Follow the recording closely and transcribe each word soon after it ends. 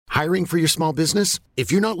Hiring for your small business?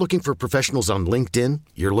 If you're not looking for professionals on LinkedIn,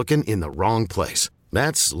 you're looking in the wrong place.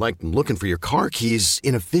 That's like looking for your car keys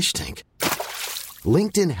in a fish tank.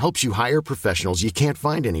 LinkedIn helps you hire professionals you can't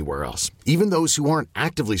find anywhere else, even those who aren't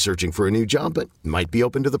actively searching for a new job but might be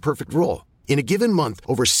open to the perfect role. In a given month,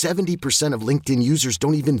 over 70% of LinkedIn users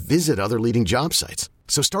don't even visit other leading job sites.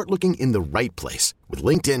 So start looking in the right place. With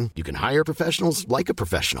LinkedIn, you can hire professionals like a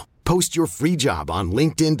professional. Post your free job on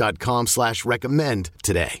linkedin.com/recommend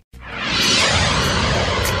today.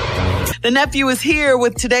 The nephew is here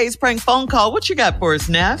with today's prank phone call. What you got for us,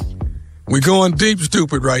 Neff? We're going deep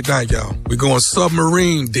stupid right now, y'all. We're going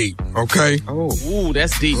submarine deep, okay? Oh, ooh,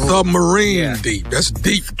 that's deep. Submarine deep. That's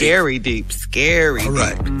deep. Scary deep. Scary. All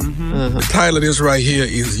right. The title of this right here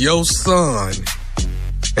is Your Son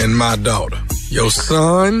and My Daughter. Your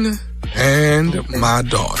Son and My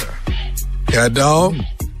Daughter. Cat dog?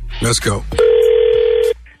 Let's go.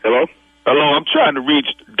 Hello? Hello, I'm trying to reach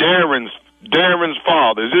Darren's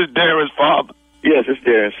father. Is this Darren's father? Yes, it's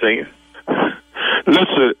Darren Senior.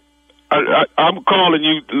 Listen, I'm calling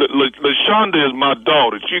you. LaShonda is my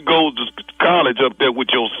daughter. She goes to college up there with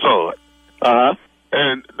your son. Uh-huh.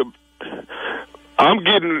 And I'm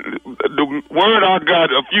getting the word I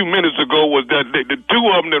got a few minutes ago was that the two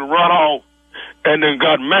of them then run off and then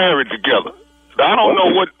got married together. I don't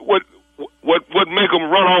know what make them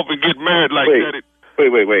run off and get married like that.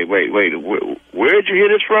 Wait. Where'd you hear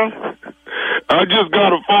this from? I just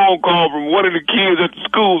got a phone call from one of the kids at the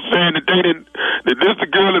school saying that this the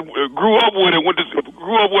girl that grew up with her,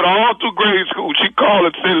 grew up with her all through grade school. She called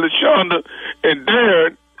and said LaShonda and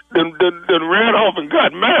Darren then ran off and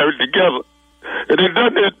got married together. And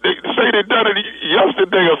they say they done it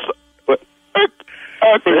yesterday or so. Wait.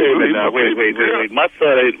 My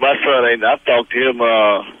son ain't. I talked to him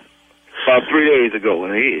about 3 days ago,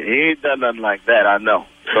 and he ain't done nothing like that. I know.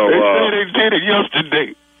 So they say they did it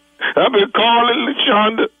yesterday. I've been calling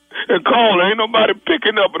LaShonda and calling. Ain't nobody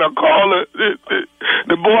picking up, and I call her.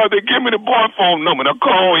 The boy, they give me the boy phone number, and I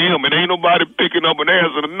call him, and ain't nobody picking up and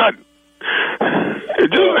answering nothing.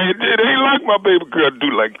 It ain't like my baby girl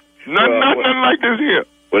do like nothing like this here.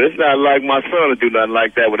 Well, it's not like my son to do nothing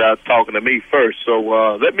like that without talking to me first. So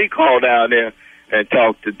let me call down there and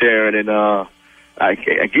talk to Darren, and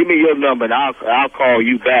give me your number, and I'll call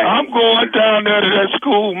you back. I'm going down there to that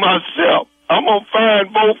school myself. I'm going to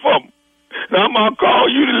find both of them. Now, I'm going to call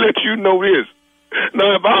you to let you know this.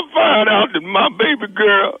 Now, if I find out that my baby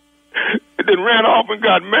girl then ran off and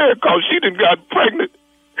got married because she done got pregnant,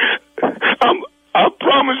 I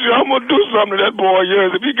promise you I'm going to do something to that boy of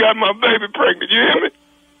yours if he got my baby pregnant. You hear me?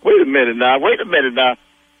 Wait a minute now.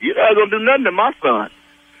 You're not going to do nothing to my son.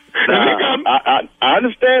 Now, I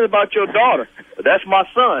understand about your daughter, but that's my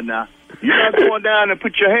son now. You're not going down and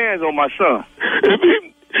put your hands on my son. If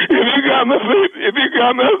he got my baby,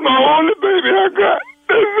 that's my only baby I got.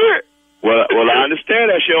 That's it. Well, I understand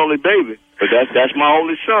that's your only baby, but that's my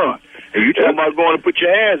only son. If you talking about going to put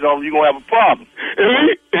your hands on him, you're going to have a problem.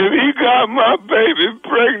 If he got my baby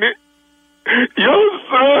pregnant, your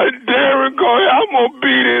son, Darren, I'm going to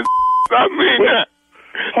beat his I mean that.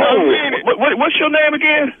 I mean it. What's your name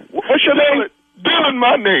again? What's your name? Dylan,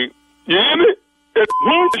 my name. You hear me?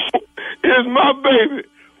 It's my baby.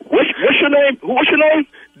 What's your name? What's your name?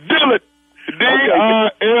 Dylan.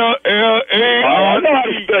 D-I-L-L-A-R-D. I know how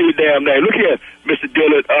to spell your damn name. Look here, Mr.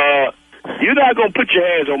 Dillard. You're not going to put your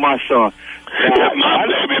hands on my son. If my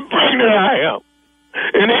baby pregnant, I am.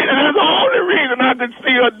 And that's the only reason I could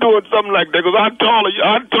see her doing something like that, because I told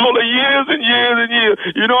her years and years and years,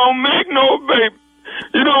 you don't make no baby.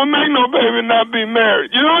 You don't make no baby and not be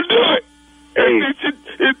married. You don't do it. Hey,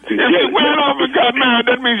 if she went off and got married,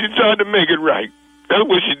 that means she tried to make it right. That's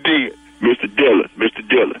what she did. Mr. Dillon,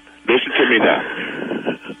 listen to me now.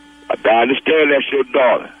 I understand that's your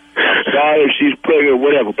daughter. I'm sorry if she's pregnant or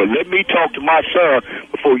whatever, but let me talk to my son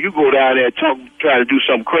before you go down there and try to do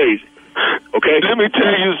something crazy. Okay? Let me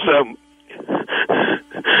tell you something.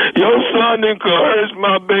 Your son didn't coerce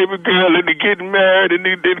my baby girl into getting married, and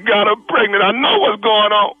he got her pregnant. I know what's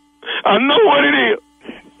going on. I know what it is.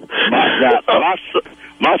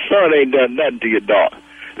 My son ain't done nothing to your daughter.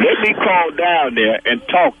 Let me call down there and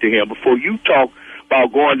talk to him before you talk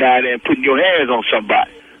about going down there and putting your hands on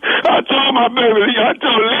somebody. I told my baby, leave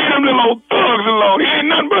them little old thugs alone. He ain't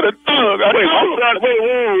nothing but a thug.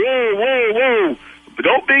 Whoa.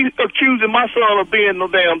 Don't be accusing my son of being no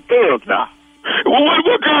damn thug now. Well,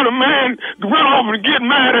 what kind of man run off and get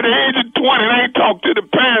mad at the age of 20 and ain't talk to the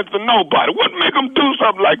parents or nobody? What make him do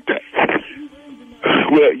something like that?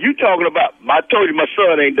 Well, you talking about, I told you my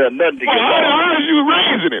son ain't done nothing to get How did you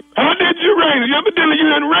raising him? How did you raise him? Evidently you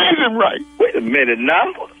didn't raise him right. Wait a minute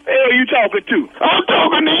now. What the hell are you talking to? I'm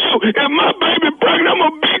talking to you. If my baby pregnant, I'm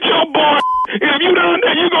going to beat your boy. If you done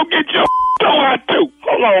that, you going to get your toe out too.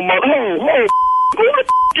 Hold on, mother. Hold. Who the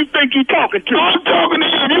you think you talking to? I'm talking to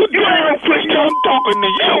you. If you ain't put I'm talking to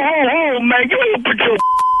you. Hold, man. You ain't put your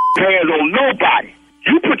hands on nobody.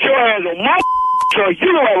 You put your hands on my son,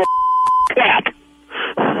 you don't have a clap.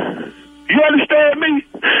 You understand me?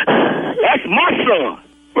 That's my son.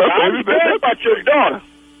 I understand about your daughter,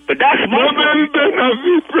 but that's my son. Baby better not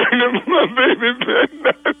be pregnant. My baby better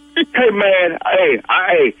not be. Hey, man.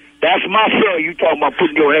 Hey, that's my son you talking about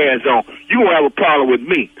putting your hands on. You gonna have a problem with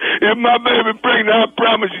me. If my baby pregnant, I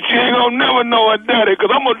promise you, she ain't gonna never know her daddy, because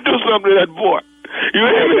I'm gonna do something to that boy. You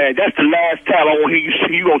hear me? Man, that's the last time I want to hear you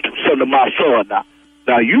say you gonna do something to my son now.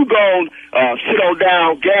 Now, you go sit on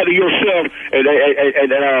down, gather yourself, and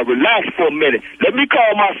relax for a minute. Let me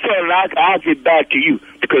call my son, and I'll get back to you.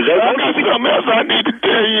 Because I got something else I need to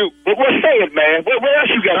tell you. Well, say it, man. What else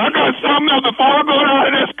you got? I got something else. Before I go down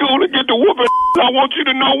to that school and get the whooping, I want you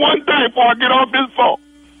to know one thing before I get off this phone.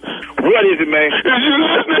 What is it, man? Is you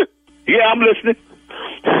listening? Yeah, I'm listening.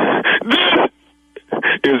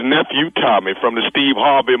 This is Nephew Tommy from the Steve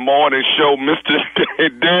Harvey Morning Show. Mr.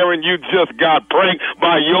 Darren, you just got pranked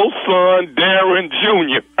by your son, Darren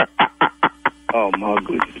Jr. Oh, my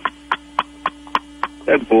goodness.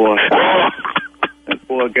 That boy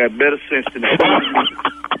got better sense than that.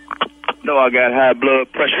 No, I got high blood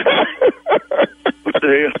pressure. What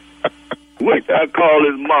the hell? Wait till I call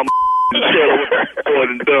his mama and tell her what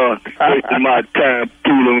the done. Wasting my time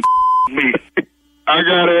fooling me. I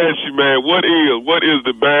gotta ask you, man, what is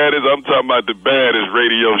the baddest? I'm talking about the baddest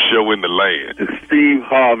radio show in the land. The Steve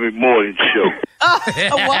Harvey Morning Show.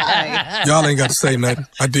 Why? Y'all ain't got to say nothing.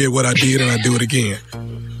 I did what I did, and I do it again.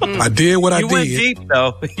 I did what I did. You went deep,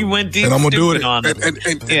 though. You went deep, and I'm gonna do it. on it.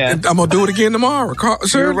 And I'm gonna do it again tomorrow.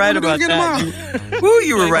 You were right about that.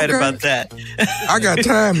 You were right about that. I got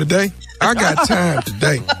time today.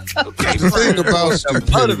 The thing about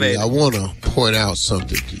stupidity, I want to point out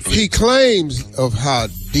something. He claims of how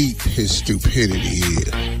deep his stupidity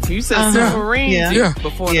is. You said submarine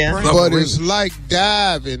before the break. But it's like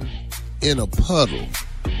diving in a puddle.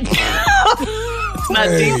 It's not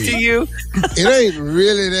deep to you? It ain't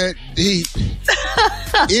really that deep.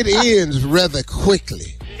 It ends rather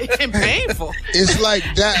quickly. And painful. It's like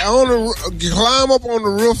that. Climb up on the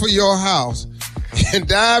roof of your house and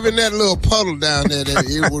dive in that little puddle down there that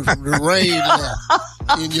it was rained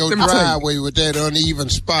in your driveway with that uneven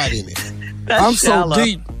spot in it. I'm shallow.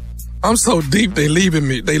 So deep. They leaving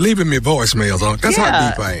me voicemails on. That's how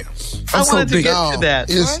deep I am. I'm so deep. To that.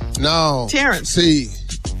 No, Terrence. See,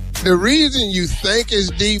 the reason you think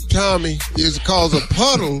it's deep, Tommy, is because a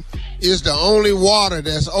puddle is the only water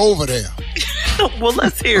that's over there. Well,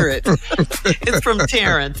 let's hear it. It's from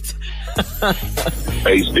Terrence.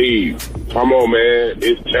 Hey, Steve, come on, man.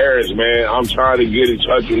 It's Terrence, man. I'm trying to get in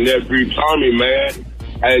touch with nephew Tommy, man.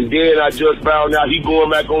 And then I just found out he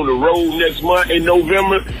going back on the road next month in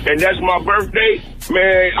November, and that's my birthday.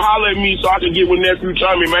 Man, holler at me so I can get with nephew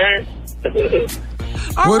Tommy, man.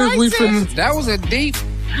 What if we finna... That was a deep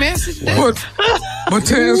message. But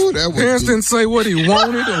Terrence didn't say what he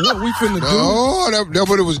wanted or what we finna do. No,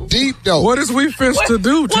 but it was deep, though. What is we finna to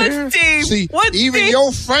do, Terrence? See, even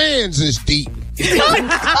your fans is deep. You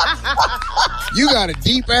got a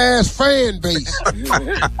deep-ass fan base.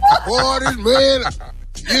 Boy, this man,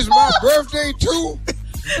 it's my birthday, too.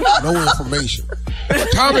 No information.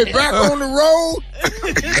 Tommy back on the road?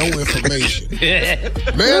 No information.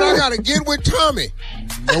 Man, I got to get with Tommy.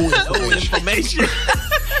 No information.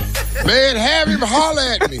 Man, have him holler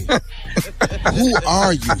at me. Who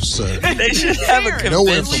are you, sir? They should have a convention. No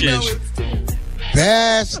information.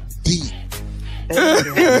 That's deep.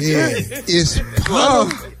 Yeah, it's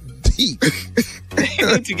deep. They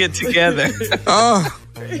need to get together.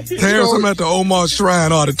 Terrence, I'm at the Omar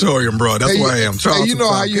Shrine Auditorium, bro. That's where I am. Hey, you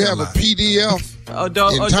know how you have a PDF? In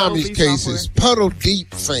Tommy's case, it's Puddle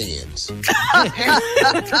Deep Fans.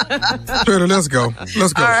 Shirley, let's go.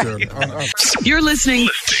 Let's go, All Shirley. right. You're listening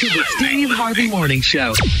to the Steve Harvey Morning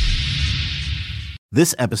Show.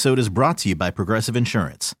 This episode is brought to you by Progressive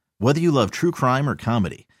Insurance. Whether you love true crime or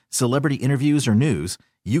comedy, celebrity interviews or news,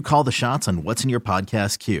 you call the shots on what's in your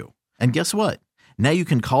podcast queue. And guess what? Now you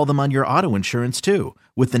can call them on your auto insurance too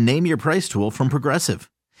with the Name Your Price tool from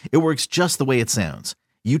Progressive. It works just the way it sounds.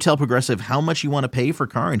 You tell Progressive how much you want to pay for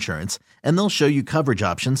car insurance, and they'll show you coverage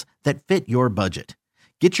options that fit your budget.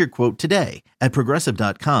 Get your quote today at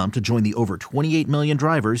Progressive.com to join the over 28 million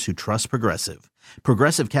drivers who trust Progressive.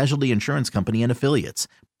 Progressive Casualty Insurance Company and Affiliates.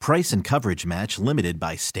 Price and coverage match limited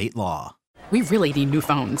by state law. We really need new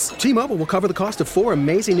phones. T-Mobile will cover the cost of 4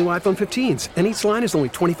 amazing new iPhone 15s, and each line is only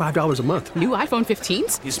 $25 a month. New iPhone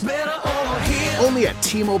 15s? It's better over here. Only at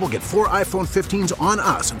T-Mobile, get 4 iPhone 15s on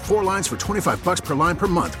us and 4 lines for $25 per line per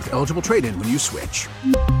month with eligible trade-in when you switch.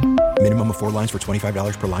 Minimum of 4 lines for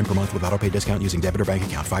 $25 per line per month with autopay discount using debit or bank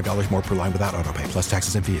account. $5 more per line without autopay, plus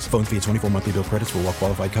taxes and fees. Phone fee at 24 monthly bill credits for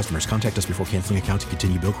well-qualified customers. Contact us before canceling account to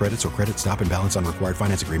continue bill credits or credit stop and balance on required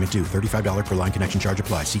finance agreement due. $35 per line connection charge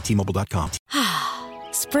applies. See T-Mobile.com.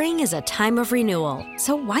 Spring is a time of renewal,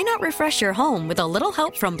 so why not refresh your home with a little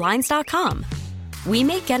help from Blinds.com? We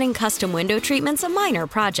make getting custom window treatments a minor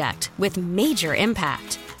project with major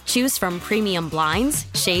impact. Choose from premium blinds,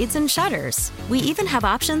 shades, and shutters. We even have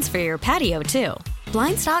options for your patio, too.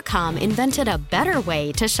 Blinds.com invented a better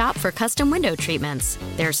way to shop for custom window treatments.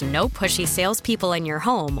 There's no pushy salespeople in your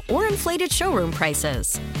home or inflated showroom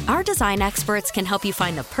prices. Our design experts can help you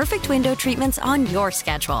find the perfect window treatments on your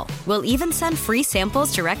schedule. We'll even send free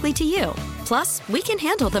samples directly to you. Plus, we can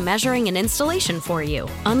handle the measuring and installation for you.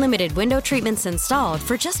 Unlimited window treatments installed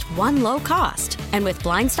for just one low cost. And with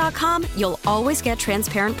Blinds.com, you'll always get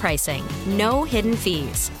transparent pricing. No hidden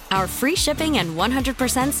fees. Our free shipping and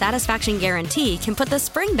 100% satisfaction guarantee can put the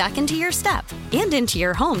spring back into your step and into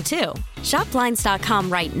your home, too. Shop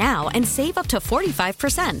Blinds.com right now and save up to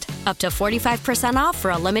 45%. Up to 45% off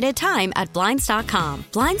for a limited time at Blinds.com.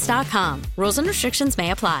 Blinds.com. Rules and restrictions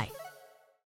may apply.